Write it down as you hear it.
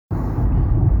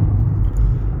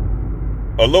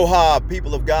Aloha,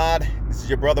 people of God. This is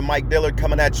your brother Mike Dillard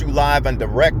coming at you live and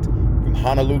direct from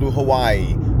Honolulu,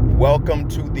 Hawaii. Welcome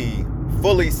to the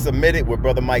Fully Submitted with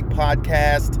Brother Mike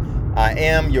podcast. I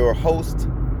am your host,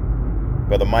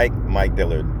 Brother Mike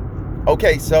Dillard.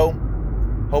 Okay, so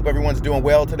hope everyone's doing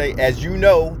well today. As you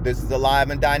know, this is a live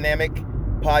and dynamic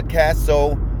podcast,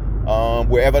 so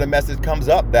wherever the message comes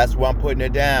up, that's where I'm putting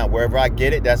it down. Wherever I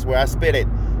get it, that's where I spit it.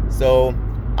 So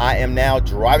I am now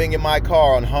driving in my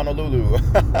car on Honolulu.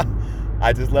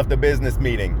 I just left a business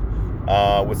meeting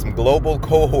with some global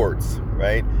cohorts,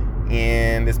 right?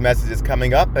 And this message is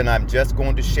coming up and I'm just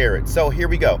going to share it. So here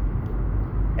we go.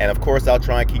 And of course, I'll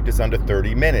try and keep this under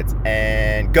 30 minutes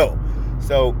and go.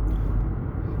 So,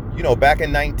 you know, back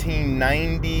in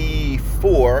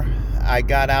 1994, I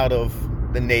got out of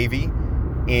the Navy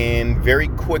and very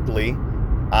quickly,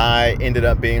 I ended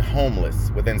up being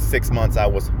homeless. Within 6 months, I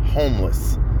was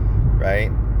homeless,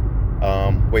 right?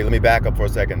 Wait, let me back up for a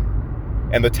second.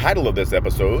 And the title of this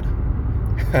episode,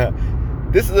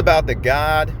 this is about the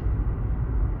God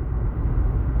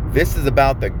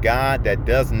that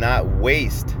does not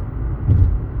waste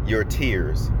your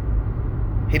tears.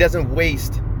 He doesn't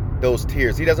waste those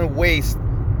tears. He doesn't waste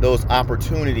those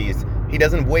opportunities. He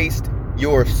doesn't waste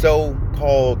your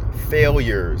so-called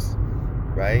failures,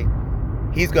 right?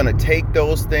 He's going to take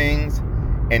those things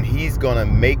and he's going to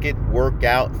make it work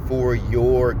out for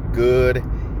your good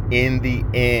in the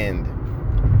end.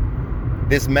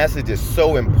 This message is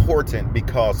so important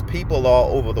because people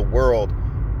all over the world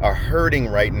are hurting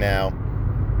right now,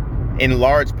 in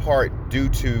large part due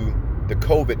to the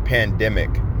COVID pandemic.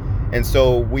 And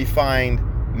so we find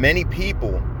many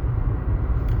people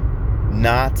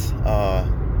not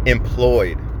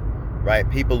employed, right?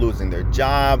 People losing their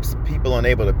jobs, people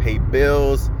unable to pay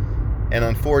bills. And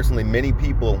unfortunately, many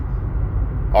people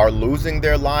are losing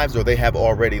their lives or they have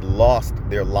already lost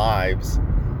their lives,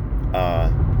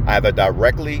 either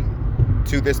directly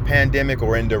to this pandemic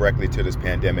or indirectly to this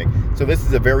pandemic. So this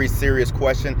is a very serious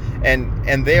question.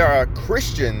 And there are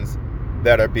Christians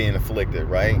that are being afflicted,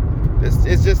 right? This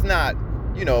is just not,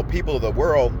 you know, people of the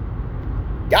world.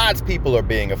 God's people are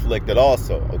being afflicted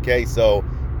also, okay? So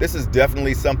this is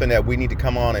definitely something that we need to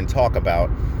come on and talk about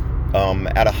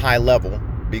at a high level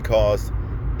because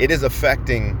it is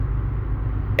affecting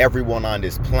everyone on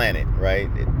this planet, right?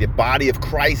 The body of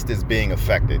Christ is being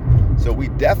affected. So we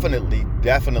definitely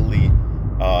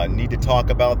need to talk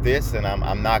about this, and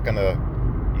I'm not gonna,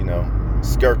 you know,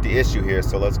 skirt the issue here.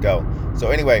 So let's go.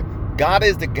 So anyway, God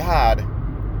is the God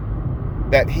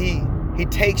that He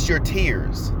takes your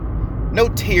tears. No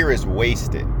tear is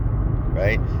wasted,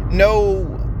 right?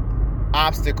 No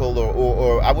obstacle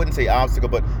or I wouldn't say obstacle,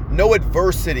 but no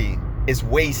adversity is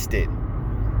wasted,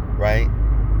 right?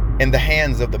 In the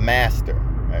hands of the master,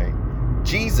 right?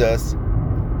 Jesus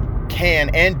can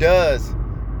and does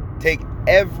take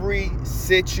every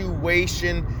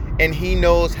situation and he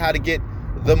knows how to get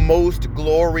the most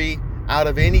glory out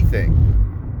of anything,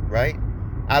 right?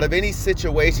 Out of any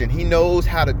situation, he knows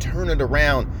how to turn it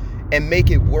around and make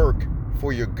it work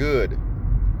for your good,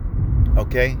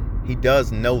 okay? He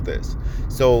does know this.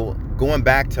 So going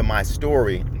back to my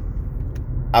story,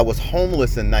 I was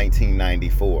homeless in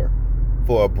 1994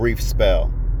 for a brief spell,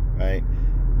 right?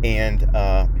 And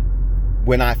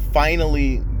when I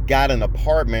finally got an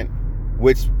apartment,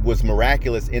 which was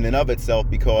miraculous in and of itself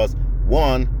because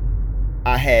one,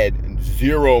 I had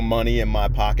zero money in my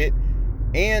pocket,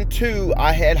 and two,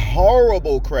 I had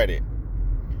horrible credit.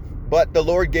 But the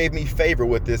Lord gave me favor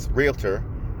with this realtor.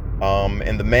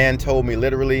 And the man told me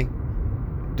literally,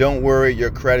 don't worry,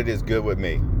 your credit is good with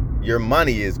me. Your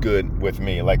money is good with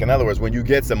me. Like, in other words, when you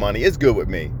get some money, it's good with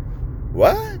me.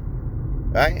 What?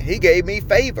 Right? He gave me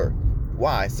favor.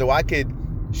 Why? So I could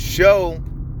show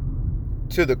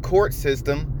to the court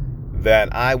system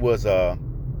that I was a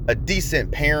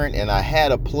decent parent and I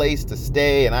had a place to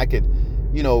stay and I could,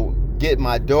 you know, get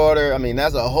my daughter. I mean,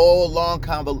 that's a whole long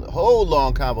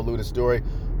convoluted story,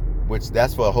 which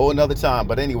that's for a whole nother time.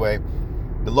 But anyway,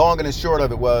 the long and the short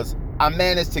of it was I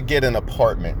managed to get an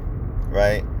apartment,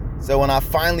 right? So when I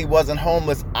finally wasn't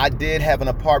homeless, I did have an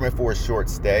apartment for a short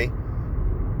stay,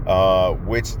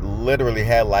 which literally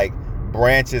had like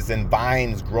branches and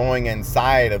vines growing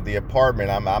inside of the apartment.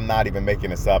 I'm not even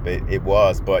making this up. It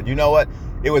was, but you know what?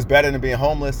 It was better than being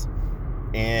homeless.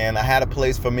 And I had a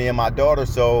place for me and my daughter.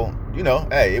 So, you know,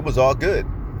 hey, it was all good.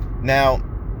 Now,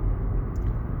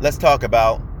 let's talk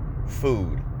about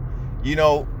food. You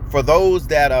know, for those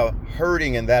that are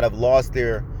hurting and that have lost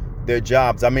their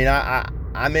jobs, I mean,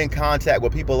 I'm in contact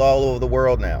with people all over the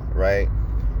world now, right?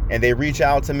 And they reach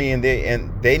out to me and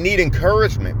they need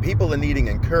encouragement. People are needing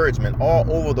encouragement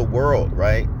all over the world,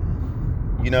 right?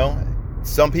 You know,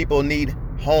 some people need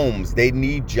homes, they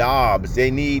need jobs,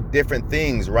 they need different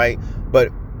things, right? But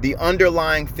the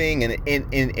underlying thing in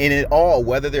it all,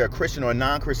 whether they're a Christian or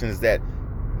non-Christian, is that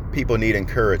people need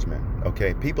encouragement.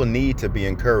 Okay, people need to be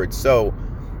encouraged. So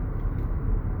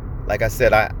like I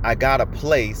said, I got a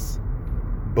place,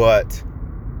 but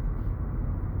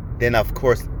then of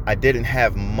course I didn't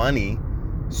have money.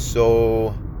 So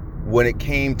when it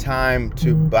came time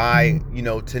to buy,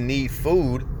 to need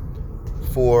food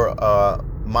for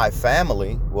my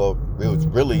family, well, it was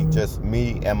really just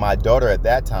me and my daughter at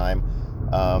that time.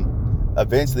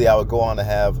 Eventually I would go on to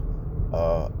have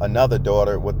another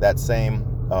daughter with that same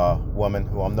woman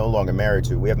who I'm no longer married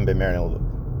to. We haven't been married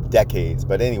in decades,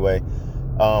 but anyway,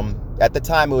 at the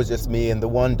time it was just me and the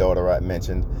one daughter I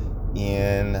mentioned.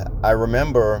 And I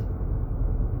remember,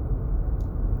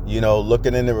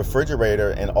 looking in the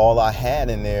refrigerator, and all I had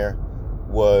in there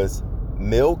was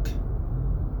milk,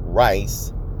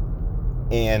 rice,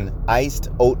 and iced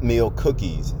oatmeal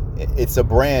cookies. It's a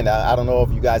brand. I don't know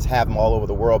if you guys have them all over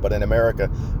the world, but in America,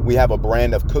 we have a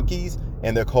brand of cookies,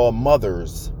 and they're called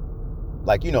Mothers.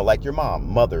 Like your mom,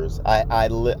 Mothers. I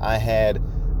had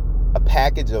a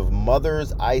package of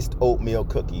Mother's iced oatmeal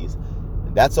cookies.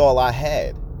 That's all I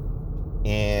had.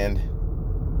 And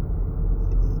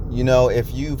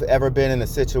if you've ever been in a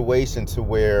situation to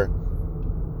where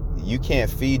you can't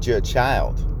feed your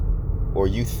child, or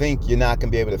you think you're not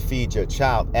going to be able to feed your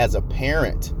child as a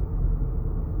parent,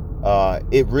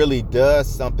 it really does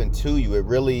something to you. It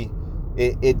really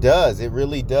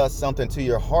does something to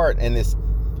your heart. And it's,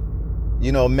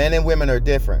 men and women are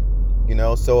different,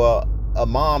 so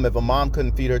if a mom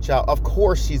couldn't feed her child, of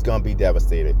course she's going to be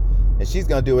devastated, and she's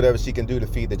going to do whatever she can do to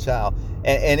feed the child.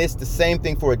 And it's the same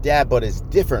thing for a dad, but it's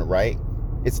different, right?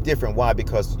 It's different. Why?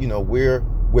 Because,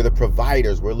 we're the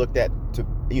providers. We're looked at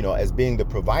as being the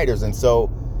providers. And so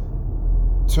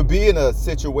to be in a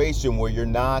situation where you're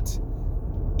not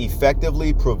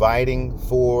effectively providing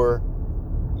for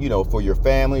your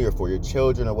family or for your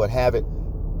children or what have it,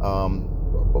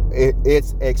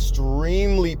 it's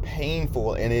extremely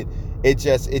painful, and it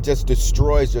just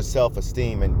destroys your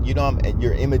self-esteem and and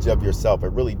your image of yourself.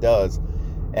 It really does.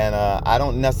 And I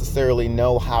don't necessarily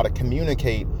know how to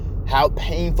communicate how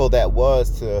painful that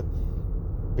was, to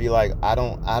be like, I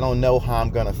don't know how I'm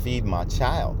gonna feed my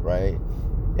child, right?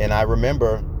 And I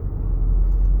remember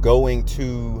going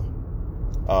to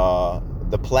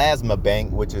the plasma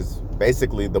bank, which is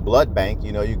basically the blood bank.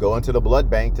 You go into the blood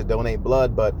bank to donate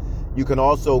blood, but you can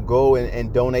also go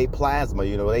and donate plasma.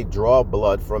 They draw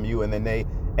blood from you, and then they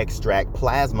extract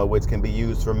plasma, which can be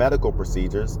used for medical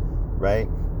procedures, right?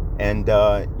 And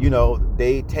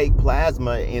they take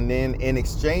plasma, and then in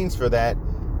exchange for that,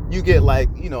 you get like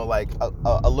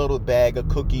a little bag of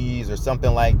cookies or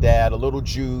something like that, a little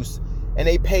juice, and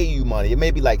they pay you money. It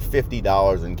may be like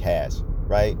 $50 in cash,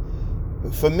 right?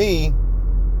 For me,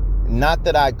 not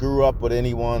that I grew up with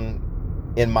anyone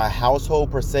in my household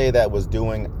per se that was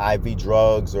doing IV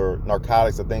drugs or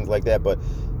narcotics or things like that, but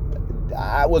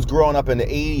I was growing up in the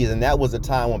 80s, and that was a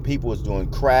time when people was doing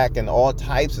crack and all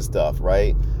types of stuff,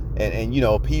 right? And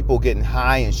people getting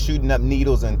high and shooting up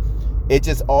needles, and it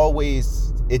just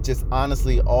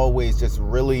honestly always just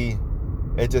really,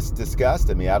 it just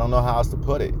disgusted me. I don't know how else to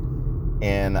put it.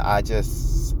 And I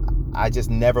just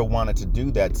never wanted to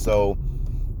do that. So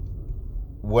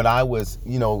when I was,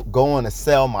 going to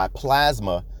sell my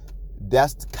plasma,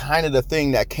 that's kind of the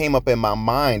thing that came up in my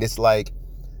mind. It's like,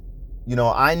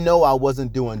 I know I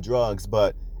wasn't doing drugs,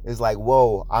 but it's like,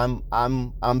 whoa,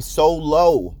 I'm so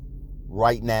low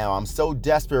right now. I'm so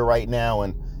desperate right now.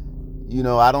 And,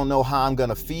 I don't know how I'm going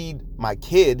to feed my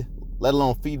kid, let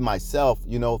alone feed myself.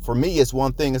 For me, it's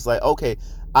one thing. It's like, okay,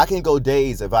 I can go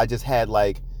days if I just had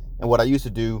and what I used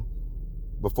to do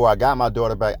before I got my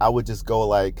daughter back, I would just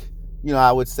go I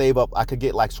would save up, I could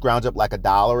scrounge up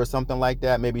 $1 or something like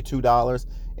that, maybe $2.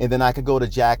 And then I could go to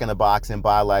Jack in the Box and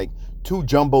buy 2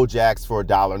 jumbo jacks for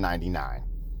 $1.99,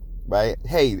 right?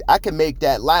 Hey, I can make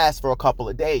that last for a couple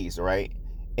of days, right?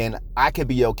 And I could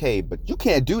be okay, but you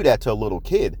can't do that to a little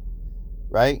kid,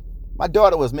 right? My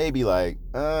daughter was maybe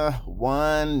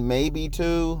 1, maybe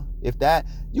 2, if that.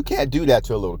 You can't do that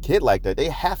to a little kid like that. They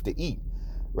have to eat,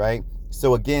 right?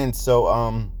 So again,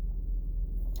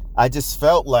 I just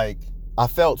felt I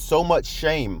felt so much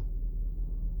shame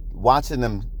watching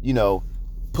them,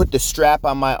 put the strap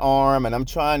on my arm, and I'm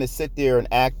trying to sit there and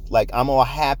act like I'm all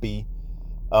happy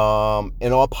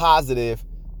and all positive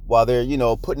while they're,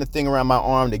 putting the thing around my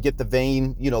arm to get the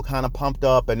vein, kind of pumped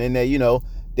up. And then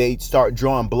they start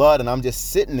drawing blood, and I'm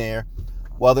just sitting there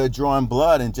while they're drawing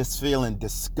blood and just feeling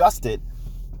disgusted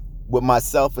with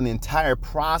myself and the entire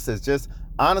process.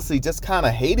 honestly just kind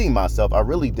of hating myself. I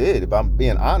really did, if I'm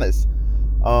being honest,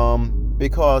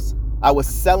 because I was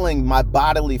selling my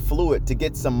bodily fluid to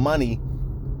get some money,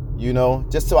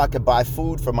 just so I could buy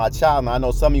food for my child. And I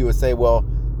know some of you would say, well,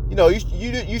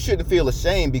 you shouldn't feel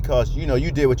ashamed because,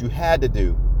 you did what you had to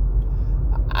do.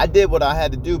 I did what I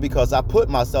had to do because I put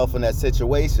myself in that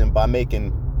situation by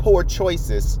making poor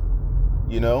choices.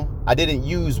 I didn't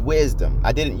use wisdom.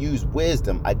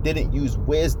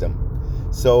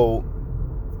 So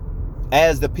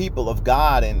as the people of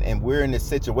God, and we're in this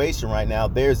situation right now,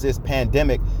 there's this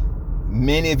pandemic.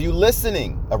 Many of you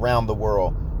listening around the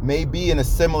world may be in a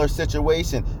similar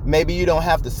situation. Maybe you don't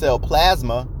have to sell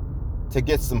plasma to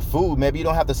get some food. Maybe you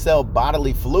don't have to sell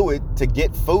bodily fluid to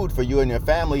get food for you and your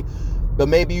family. But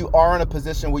maybe you are in a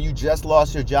position where you just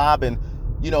lost your job, and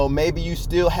maybe you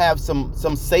still have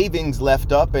some savings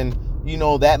left up, and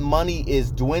that money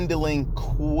is dwindling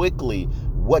quickly.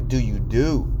 What do you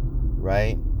do,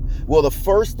 right? Well, the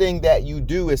first thing that you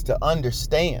do is to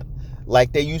understand,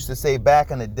 like they used to say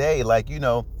back in the day, like,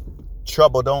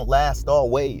 trouble don't last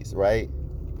always, right?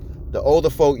 The older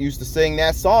folk used to sing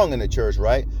that song in the church,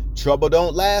 right? Trouble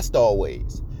don't last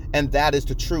always. And that is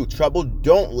the truth. Trouble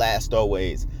don't last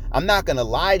always. I'm not going to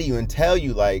lie to you and tell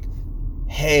you like,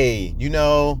 hey,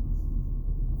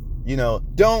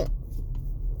 don't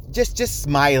just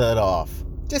smile it off.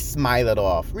 Just smile it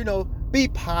off. Be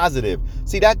positive.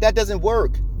 See, that doesn't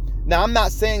work. Now, I'm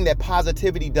not saying that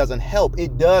positivity doesn't help.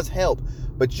 It does help,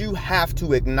 but you have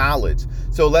to acknowledge.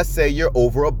 So let's say you're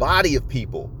over a body of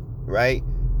people, right?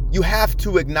 You have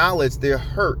to acknowledge their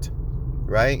hurt,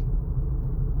 right?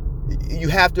 You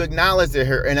have to acknowledge their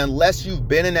hurt. And unless you've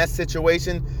been in that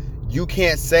situation, you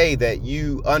can't say that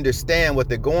you understand what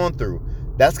they're going through.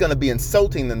 That's going to be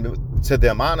insulting to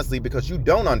them, honestly, because you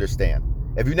don't understand.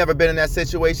 If you've never been in that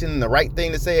situation, the right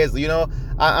thing to say is, I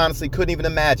honestly couldn't even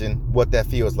imagine what that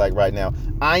feels like right now.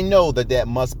 I know that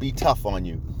must be tough on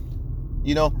you.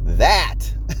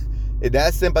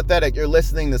 That's sympathetic. You're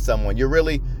listening to someone. You're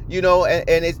really,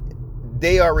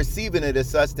 they are receiving it as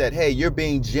such that, hey, you're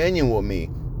being genuine with me.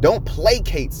 Don't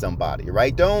placate somebody,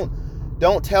 right? Don't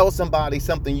tell somebody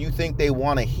something you think they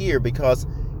want to hear, because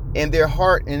in their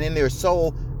heart and in their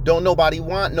soul, don't nobody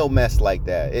want no mess like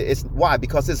that. It's why?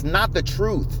 Because it's not the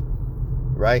truth,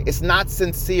 right? It's not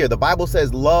sincere. The Bible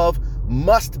says love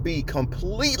must be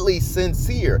completely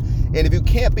sincere. And if you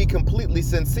can't be completely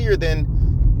sincere, then,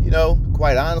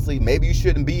 quite honestly, maybe you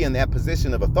shouldn't be in that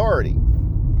position of authority.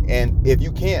 And if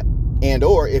you can't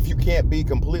be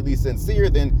completely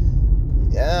sincere, then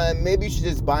maybe you should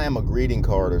just buy him a greeting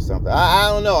card or something. I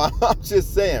don't know. I'm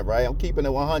just saying, right? I'm keeping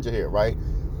it 100 here, right?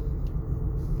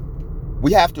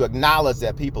 We have to acknowledge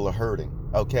that people are hurting,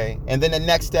 okay? And then the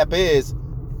next step is,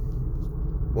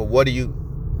 well, what do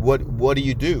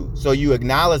you do? So you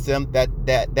acknowledge them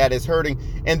that is hurting,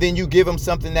 and then you give them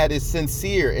something that is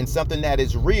sincere and something that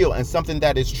is real and something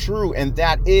that is true, and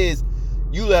that is,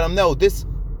 you let them know this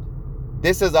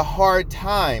is a hard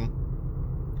time,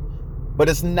 but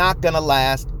it's not gonna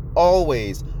last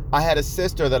always. I had a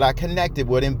sister that I connected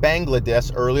with in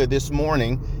Bangladesh earlier this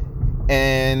morning,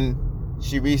 and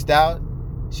she reached out.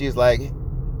 She's like,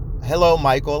 hello,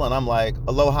 Michael. And I'm like,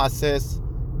 aloha, sis.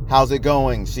 How's it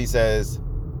going? She says,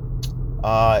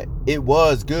 it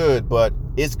was good, but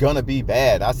it's gonna be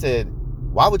bad. I said,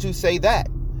 why would you say that?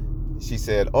 She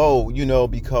said, oh,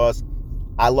 because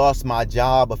I lost my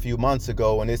job a few months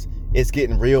ago, and it's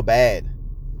getting real bad.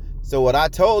 So what I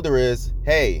told her is,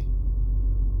 hey,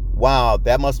 wow,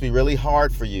 that must be really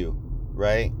hard for you,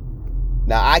 right?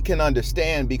 Now, I can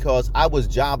understand because I was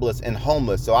jobless and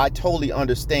homeless, so I totally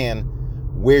understand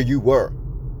where you were,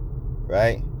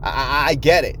 right? I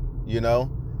get it,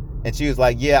 And she was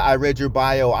like, yeah, I read your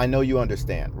bio. I know you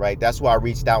understand, right? That's why I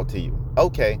reached out to you.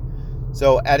 Okay.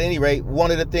 So at any rate, one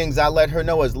of the things I let her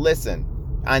know is, listen,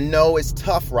 I know it's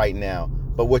tough right now,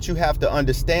 but what you have to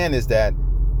understand is that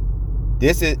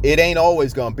it ain't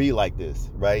always going to be like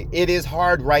this, right? It is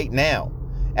hard right now.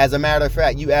 As a matter of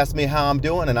fact, you asked me how I'm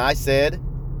doing, and I said,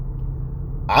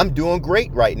 I'm doing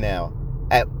great right now.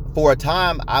 For a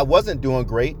time, I wasn't doing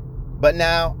great, but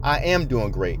now I am doing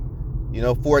great.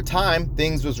 For a time,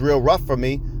 things was real rough for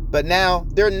me, but now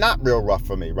they're not real rough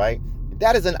for me, right?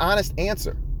 That is an honest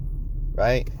answer,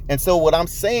 right? And so what I'm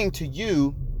saying to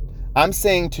you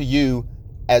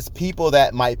as people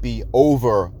that might be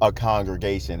over a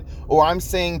congregation, or I'm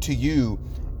saying to you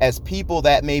as people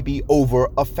that may be over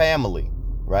a family,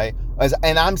 right?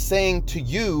 And I'm saying to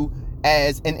you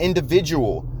as an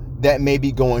individual that may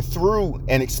be going through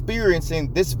and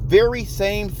experiencing this very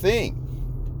same thing.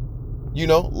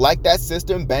 Like that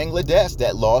sister in Bangladesh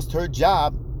that lost her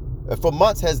job for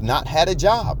months, has not had a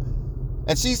job.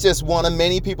 And she's just one of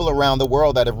many people around the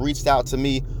world that have reached out to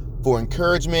me for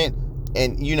encouragement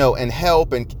and, and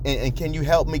help. And can you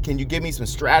help me? Can you give me some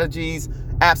strategies?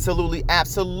 Absolutely.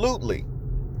 Absolutely.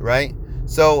 Right.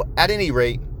 So at any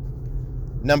rate,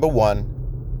 number one,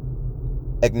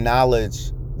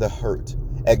 acknowledge the hurt,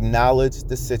 acknowledge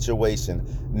the situation.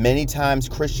 Many times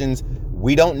Christians,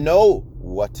 we don't know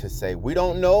what to say. We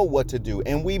don't know what to do.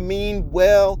 And we mean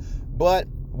well, but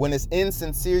when it's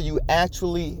insincere, you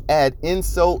actually add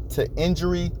insult to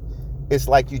injury. It's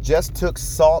like you just took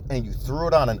salt and you threw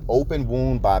it on an open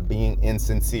wound by being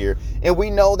insincere. And we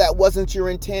know that wasn't your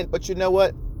intent, but you know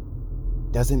what?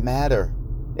 Doesn't matter.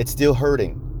 It's still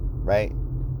hurting, right?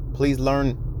 Please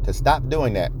learn to stop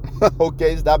doing that.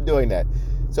 Okay, stop doing that.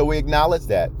 So we acknowledge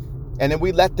that. And then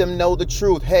we let them know the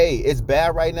truth. Hey, it's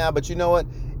bad right now, but you know what?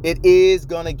 It is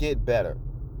going to get better.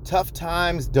 Tough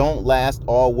times don't last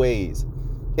always.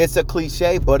 It's a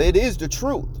cliche, but it is the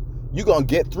truth. You're going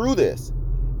to get through this.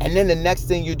 And then the next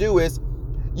thing you do is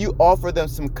you offer them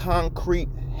some concrete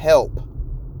help.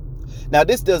 Now,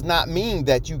 this does not mean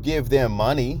that you give them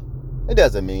money. It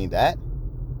doesn't mean that.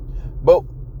 But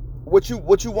what you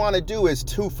want to do is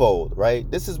twofold, right?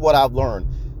 This is what I've learned.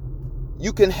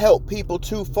 You can help people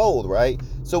twofold, right?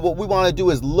 So what we want to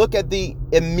do is look at the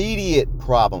immediate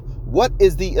problem. What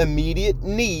is the immediate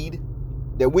need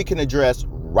that we can address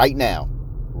right now?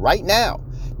 Right now.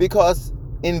 Because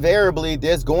invariably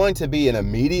there's going to be an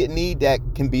immediate need that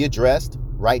can be addressed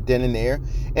right then and there.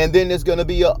 And then there's going to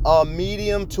be a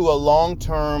medium to a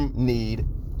long-term need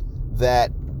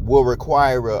that will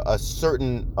require a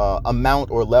certain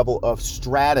amount or level of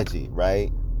strategy,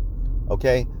 right?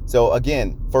 Okay, so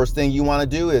again, first thing you want to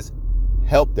do is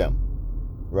help them,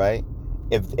 right?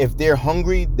 If they're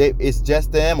hungry, it's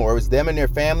just them, or it's them and their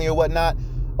family or whatnot.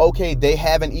 Okay, they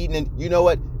haven't eaten, and you know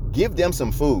what? Give them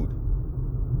some food.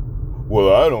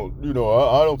 Well, I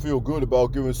don't feel good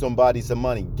about giving somebody some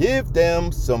money. Give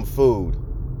them some food.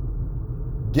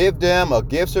 Give them a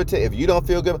gift certificate. If you don't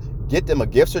feel good, get them a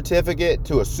gift certificate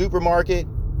to a supermarket.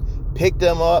 Pick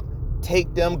them up.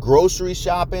 Take them grocery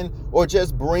shopping, or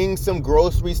just bring some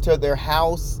groceries to their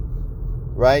house,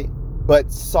 right?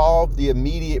 But solve the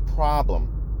immediate problem.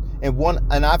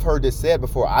 And I've heard this said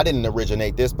before. I didn't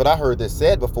originate this, but I heard this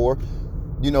said before,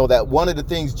 that one of the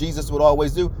things Jesus would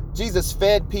always do, Jesus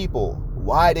fed people.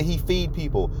 Why did he feed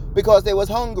people? Because they was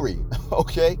hungry,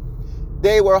 okay?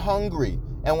 They were hungry.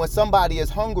 And when somebody is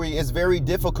hungry, it's very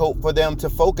difficult for them to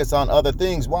focus on other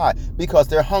things. Why? Because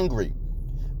they're hungry.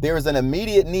 There is an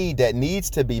immediate need that needs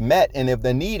to be met. And if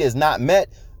the need is not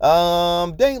met,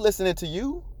 they ain't listening to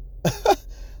you.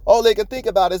 All they can think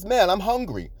about is, man, I'm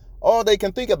hungry. All they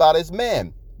can think about is,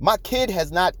 man, my kid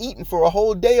has not eaten for a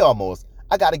whole day almost.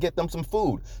 I got to get them some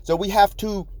food. So we have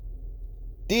to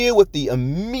deal with the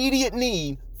immediate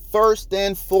need first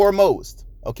and foremost.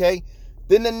 Okay.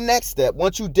 Then the next step,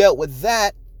 once you dealt with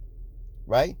that,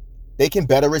 right, they can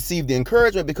better receive the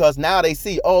encouragement, because now they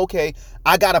see, oh, okay,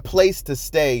 I got a place to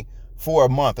stay for a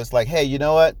month. It's like, hey, you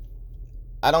know what?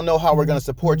 I don't know how we're going to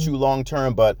support you long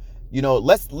term, but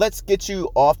let's get you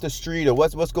off the street, or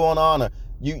what's going on? Or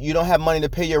you don't have money to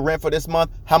pay your rent for this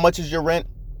month. How much is your rent?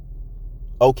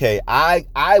 Okay,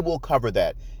 I will cover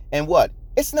that. And what?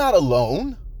 It's not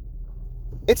alone.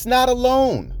 It's not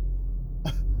alone.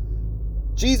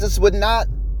 Jesus would not,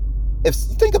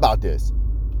 think about this.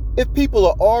 If people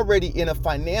are already in a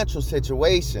financial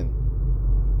situation,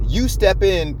 you step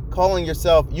in calling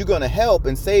yourself, you're going to help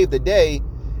and save the day.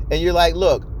 And you're like,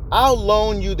 look, I'll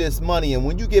loan you this money. And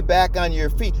when you get back on your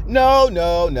feet, no.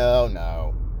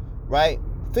 Right?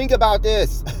 Think about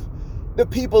this. The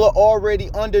people are already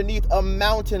underneath a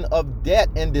mountain of debt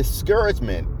and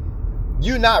discouragement.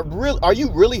 Are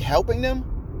you really helping them?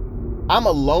 I'm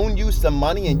going to loan you some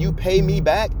money and you pay me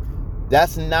back?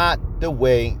 That's not the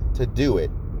way to do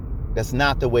it. That's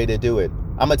not the way to do it.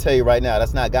 I'm going to tell you right now,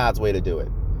 that's not God's way to do it.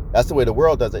 That's the way the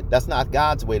world does it. That's not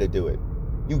God's way to do it.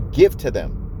 You give to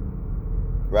them,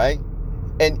 right?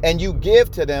 And you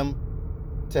give to them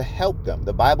to help them.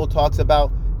 The Bible talks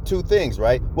about two things,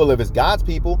 right? Well, if it's God's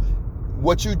people,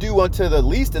 what you do unto the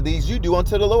least of these, you do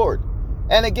unto the Lord.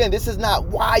 And again, this is not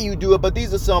why you do it, but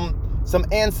these are some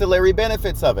ancillary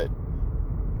benefits of it,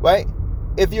 right?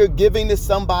 If you're giving to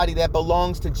somebody that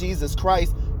belongs to Jesus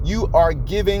Christ, you are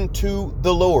giving to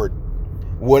the Lord.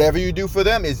 Whatever you do for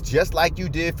them is just like you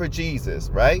did for Jesus,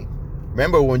 right?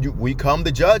 Remember, when we come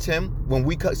to judge him, when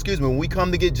we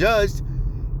come to get judged,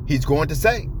 he's going to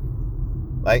say,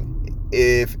 like,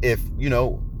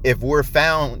 if we're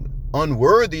found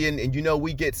unworthy and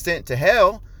we get sent to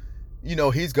hell,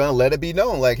 he's going to let it be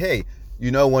known, like, hey,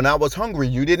 when I was hungry,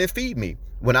 you didn't feed me.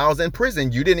 When I was in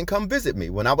prison, you didn't come visit me.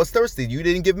 When I was thirsty, you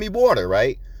didn't give me water,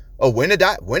 right? Oh, when did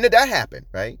that happen,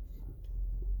 right?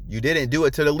 You didn't do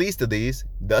it to the least of these,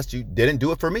 thus you didn't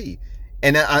do it for me.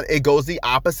 And then it goes the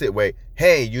opposite way.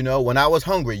 Hey, when I was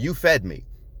hungry, you fed me.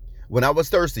 When I was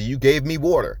thirsty, you gave me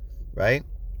water, right?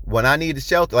 When I needed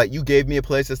shelter, like, you gave me a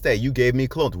place to stay. You gave me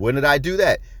clothes. When did I do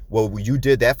that? Well, you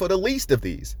did that for the least of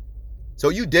these. So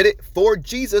you did it for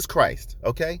Jesus Christ,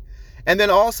 okay? And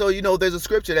then also, there's a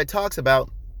scripture that talks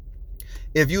about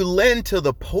if you lend to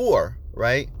the poor,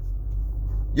 right?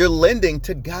 You're lending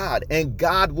to God, and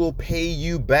God will pay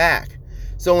you back.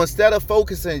 So instead of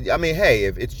focusing, hey,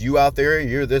 if it's you out there,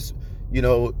 you're this,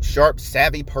 sharp,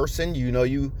 savvy person,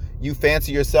 you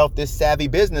fancy yourself this savvy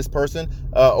business person.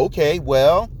 Okay,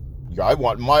 well, I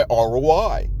want my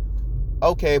ROI.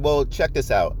 Okay, well, check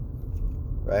this out,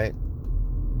 right?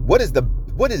 What is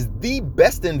the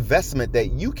best investment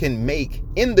that you can make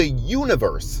in the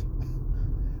universe?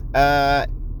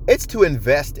 It's to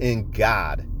invest in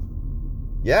God.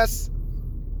 Yes?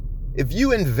 If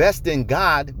you invest in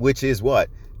God, which is what?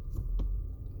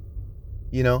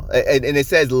 And it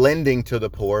says lending to the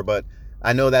poor, but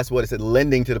I know that's what it said,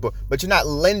 lending to the poor. But you're not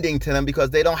lending to them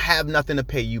because they don't have nothing to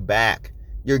pay you back.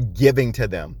 You're giving to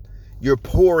them. You're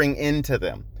pouring into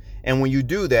them. And when you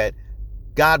do that,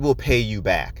 God will pay you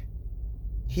back.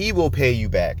 He will pay you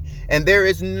back. And there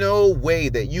is no way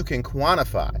that you can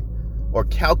quantify or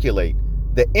calculate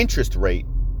the interest rate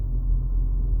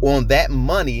on that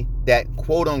money that,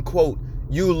 quote unquote,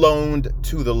 you loaned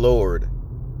to the Lord.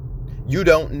 You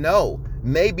don't know.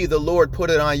 Maybe the Lord put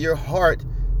it on your heart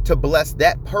to bless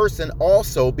that person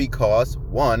also because,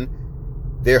 one,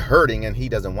 they're hurting and he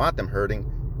doesn't want them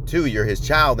hurting. Two, you're his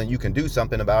child and you can do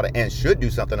something about it and should do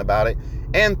something about it.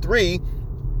 And three,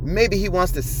 maybe he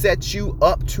wants to set you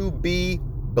up to be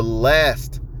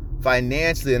blessed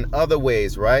financially in other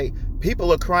ways, right?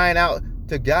 People are crying out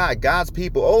to God, God's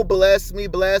people, oh, bless me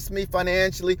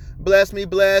financially, bless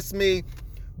me.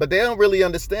 But they don't really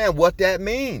understand what that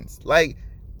means. Like,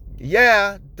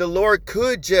 yeah, the Lord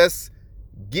could just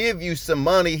give you some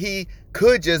money. He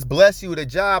could just bless you with a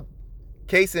job.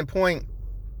 Case in point,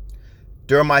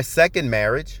 during my second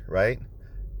marriage, right?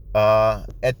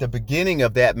 At the beginning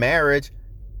of that marriage,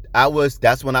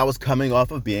 that's when I was coming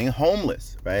off of being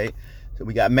homeless, right? So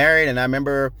we got married and I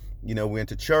remember, we went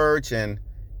to church and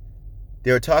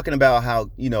they were talking about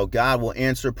how, God will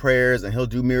answer prayers and he'll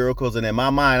do miracles. And in my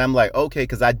mind, I'm like, okay,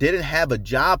 because I didn't have a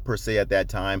job per se at that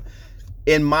time.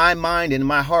 In my mind, in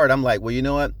my heart, I'm like, well, you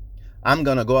know what? I'm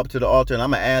going to go up to the altar and I'm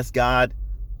going to ask God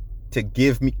to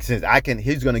give me,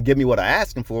 he's going to give me what I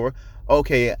asked him for.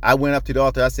 Okay, I went up to the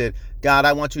altar. I said, God,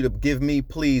 I want you to give me,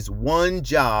 please, one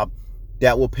job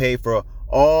that will pay for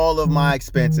all of my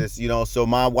expenses, so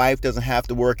my wife doesn't have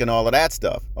to work and all of that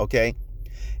stuff. Okay.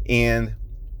 And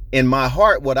in my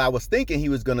heart, what I was thinking he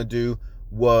was going to do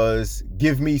was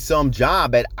give me some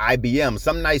job at IBM,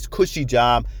 some nice cushy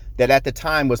job that at the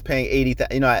time was paying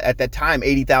at that time,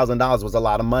 $80,000 was a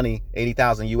lot of money,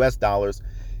 80,000 US dollars.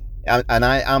 And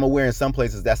I'm aware in some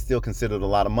places that's still considered a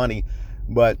lot of money,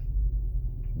 but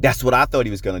that's what I thought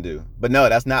he was going to do. But no,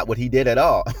 that's not what he did at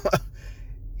all.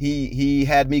 He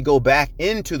had me go back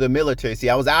into the military. See,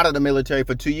 I was out of the military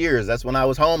for 2 years. That's when I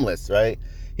was homeless, right?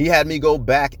 He had me go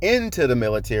back into the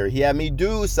military. He had me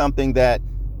do something that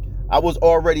I was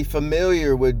already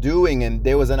familiar with doing. And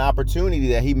there was an opportunity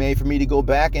that he made for me to go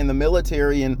back in the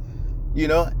military. And,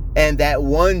 and that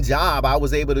one job I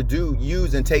was able to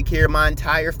use and take care of my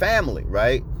entire family,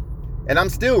 right? And I'm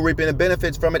still reaping the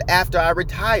benefits from it after I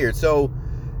retired. So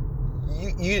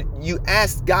you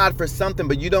ask God for something,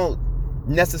 but you don't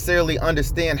necessarily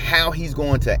understand how he's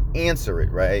going to answer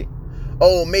it, right?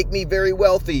 Oh, make me very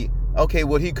wealthy. Okay,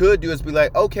 what he could do is be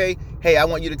like, okay, hey, I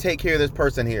want you to take care of this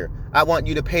person here. I want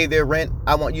you to pay their rent.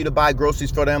 I want you to buy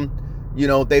groceries for them.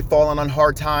 They've fallen on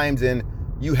hard times and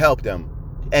you help them.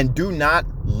 And do not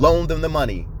loan them the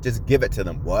money. Just give it to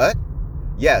them. What?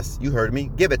 Yes, you heard me.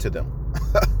 Give it to them.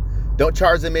 Don't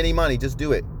charge them any money. Just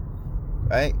do it.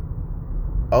 Right?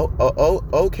 Oh,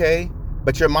 okay.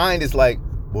 But your mind is like,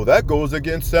 well, that goes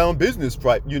against sound business,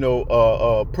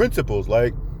 principles.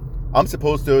 Like, I'm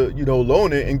supposed to,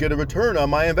 loan it and get a return on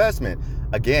my investment.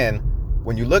 Again,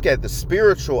 when you look at the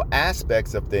spiritual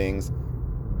aspects of things,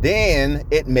 then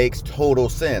it makes total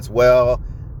sense. Well,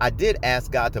 I did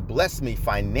ask God to bless me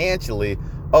financially.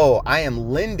 Oh, I am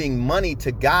lending money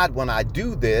to God when I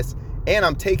do this, and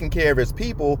I'm taking care of his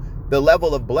people. The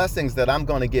level of blessings that I'm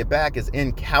going to get back is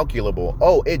incalculable.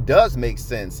 Oh, it does make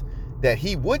sense that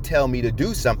he would tell me to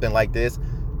do something like this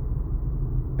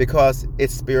because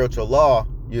it's spiritual law.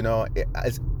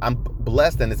 I'm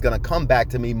blessed, and it's going to come back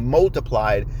to me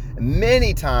multiplied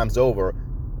many times over,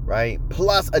 right?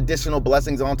 Plus additional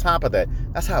blessings on top of that.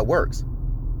 That's how it works.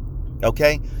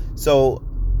 Okay. So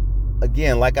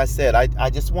again, like I said, I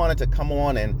just wanted to come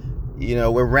on and,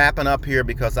 we're wrapping up here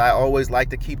because I always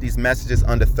like to keep these messages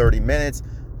under 30 minutes.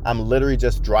 I'm literally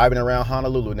just driving around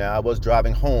Honolulu now. I was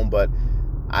driving home, but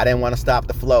I didn't want to stop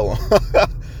the flow.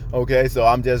 Okay, so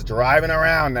I'm just driving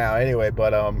around now anyway.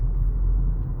 But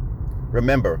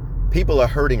remember, people are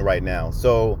hurting right now.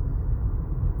 So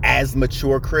as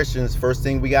mature Christians, first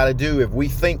thing we got to do, if we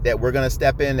think that we're going to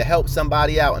step in to help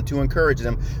somebody out and to encourage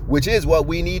them, which is what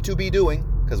we need to be doing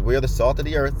because we're the salt of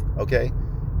the earth, okay?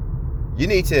 You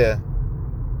need to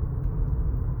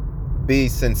be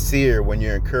sincere when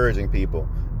you're encouraging people.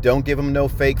 Don't give them no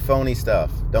fake, phony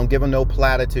stuff. Don't give them no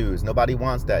platitudes. Nobody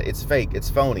wants that. It's fake. It's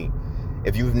phony.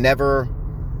 If you've never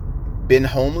been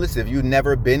homeless, if you've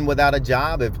never been without a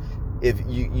job, if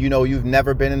you've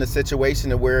never been in a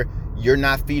situation where you're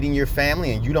not feeding your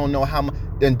family and you don't know how much,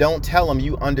 then don't tell them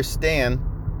you understand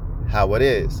how it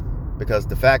is. Because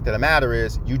the fact of the matter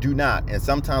is you do not. And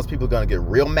sometimes people are going to get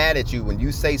real mad at you when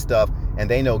you say stuff and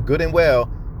they know good and well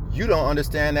you don't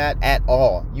understand that at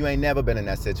all. You ain't never been in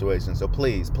that situation. So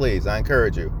please, I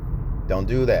encourage you, don't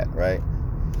do that, right?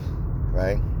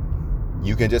 Right?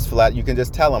 You can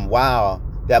just tell them, wow,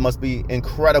 that must be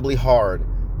incredibly hard.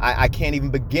 I can't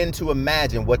even begin to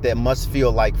imagine what that must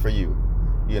feel like for you,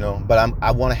 but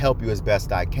I want to help you as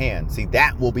best I can. See,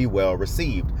 that will be well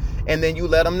received. And then you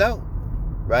let them know,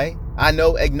 right? I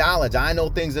know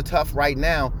things are tough right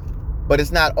now, but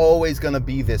it's not always going to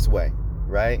be this way,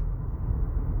 right?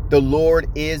 The Lord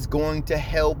is going to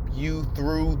help you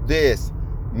through this.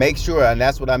 Make sure, and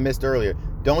that's what I missed earlier,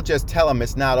 don't just tell them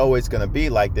it's not always going to be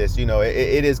like this.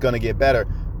 It is going to get better.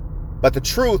 But the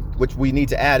truth, which we need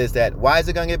to add, is that why is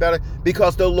it going to get better?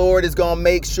 Because the Lord is going to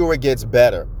make sure it gets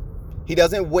better. He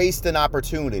doesn't waste an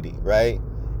opportunity, right?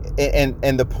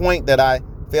 And the point that I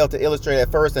failed to illustrate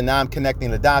at first, and now I'm connecting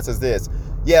the dots, is this.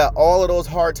 Yeah, all of those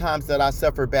hard times that I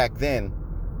suffered back then,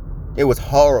 it was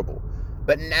horrible.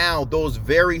 But now those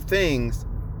very things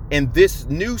in this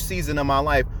new season of my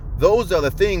life, those are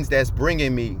the things that's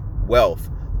bringing me wealth.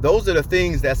 Those are the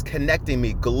things that's connecting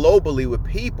me globally with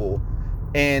people,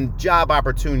 and job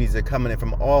opportunities are coming in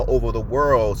from all over the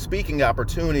world, speaking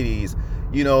opportunities,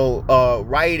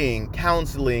 writing,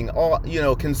 counseling, all,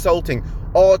 consulting,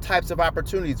 all types of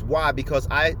opportunities. Why? Because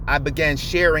I began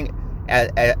sharing,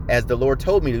 as the Lord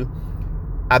told me to,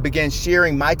 I began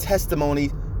sharing my testimony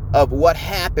of what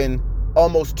happened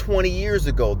almost 20 years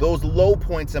ago, those low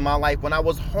points in my life when I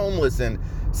was homeless and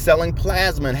selling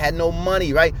plasma and had no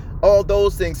money, right? All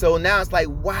those things. So now it's like,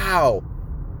 wow.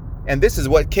 And this is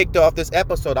what kicked off this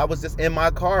episode. I was just in my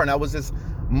car and I was just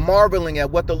marveling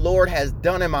at what the Lord has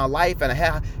done in my life and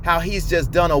how he's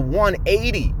just done a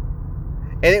 180.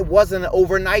 And it wasn't an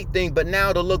overnight thing, but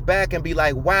now to look back and be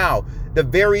like, wow, the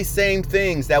very same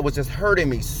things that was just hurting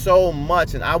me so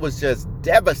much and I was just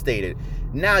devastated.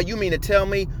 Now you mean to tell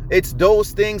me it's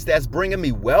those things that's bringing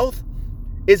me wealth?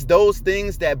 It's those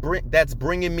things that's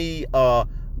bringing me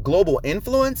global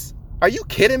influence? Are you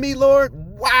kidding me, Lord?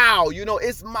 Wow,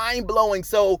 it's mind-blowing.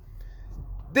 So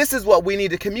this is what we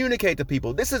need to communicate to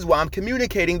people. This is why I'm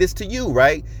communicating this to you,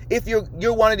 right? If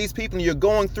you're one of these people and you're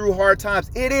going through hard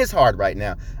times, it is hard right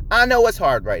now. I know it's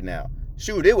hard right now.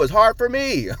 Shoot, it was hard for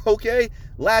me, okay?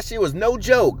 Last year was no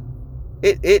joke.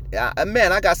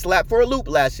 Man, I got slapped for a loop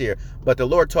last year, but the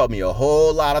Lord taught me a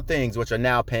whole lot of things which are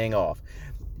now paying off.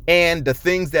 And the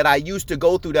things that I used to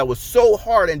go through that was so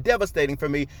hard and devastating for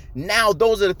me, now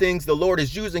those are the things the Lord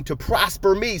is using to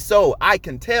prosper me. So I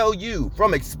can tell you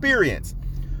from experience,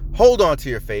 hold on to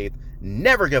your faith,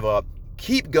 never give up,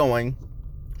 keep going,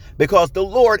 because the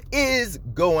Lord is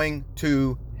going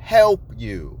to help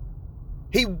you.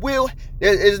 He will.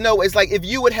 It's like if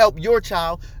you would help your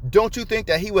child, don't you think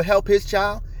that he would help his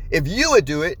child? If you would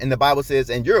do it, and the Bible says,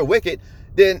 and you're wicked,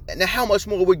 then how much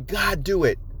more would God do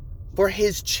it for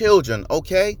his children,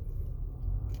 okay?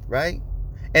 Right?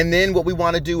 And then what we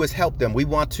want to do is help them. We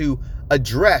want to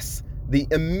address the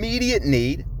immediate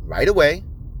need right away,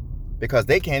 because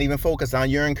they can't even focus on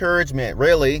your encouragement,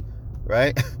 really,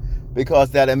 right?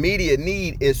 Because that immediate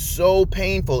need is so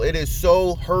painful. It is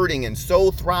so hurting and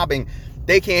so throbbing.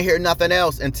 They can't hear nothing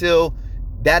else until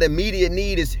that immediate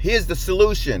need is, here's the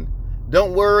solution.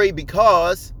 Don't worry,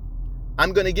 because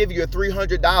I'm going to give you a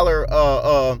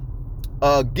 $300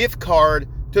 gift card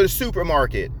to the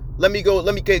supermarket. Let me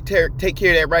take care of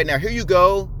that right now. Here you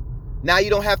go. Now you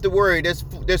don't have to worry.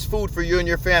 There's food for you and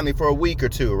your family for a week or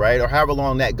two, right? Or however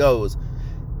long that goes,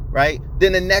 right?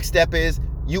 Then the next step is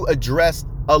you address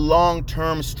a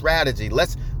long-term strategy.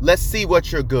 Let's see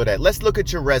what you're good at. Let's look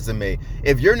at your resume.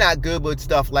 If you're not good with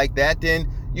stuff like that, then,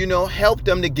 help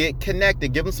them to get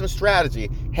connected. Give them some strategy.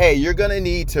 Hey, you're going to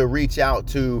need to reach out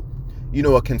to,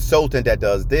 a consultant that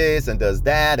does this and does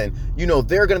that. And,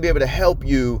 they're going to be able to help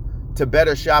you to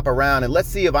better shop around. And let's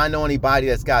see if I know anybody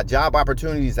that's got job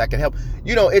opportunities that can help.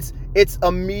 It's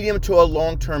a medium to a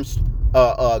long-term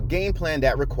game plan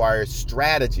that requires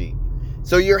strategy.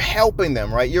 So you're helping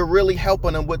them, right? You're really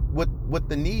helping them with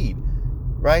the need,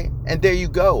 right? And there you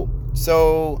go.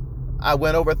 So I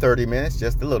went over 30 minutes,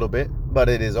 just a little bit, but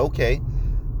it is okay.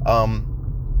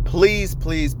 Please,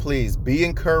 please, please be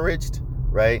encouraged,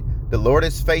 right? The Lord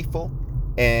is faithful.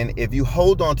 And if you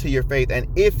hold on to your faith, and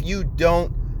if you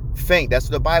don't faint, that's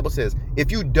what the Bible says.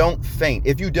 If you don't faint,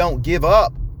 if you don't give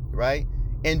up, right?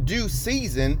 In due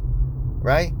season,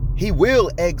 right? He will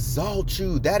exalt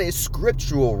you. That is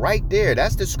scriptural right there.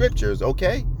 That's the scriptures,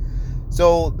 okay?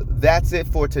 So that's it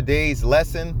for today's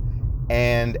lesson.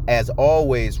 And as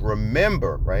always,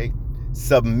 remember, right?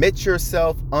 Submit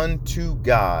yourself unto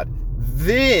God.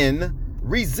 Then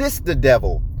resist the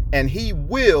devil, and he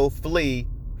will flee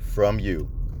from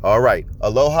you. All right.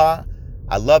 Aloha.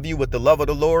 I love you with the love of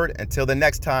the Lord. Until the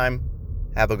next time,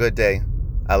 have a good day.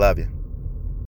 I love you.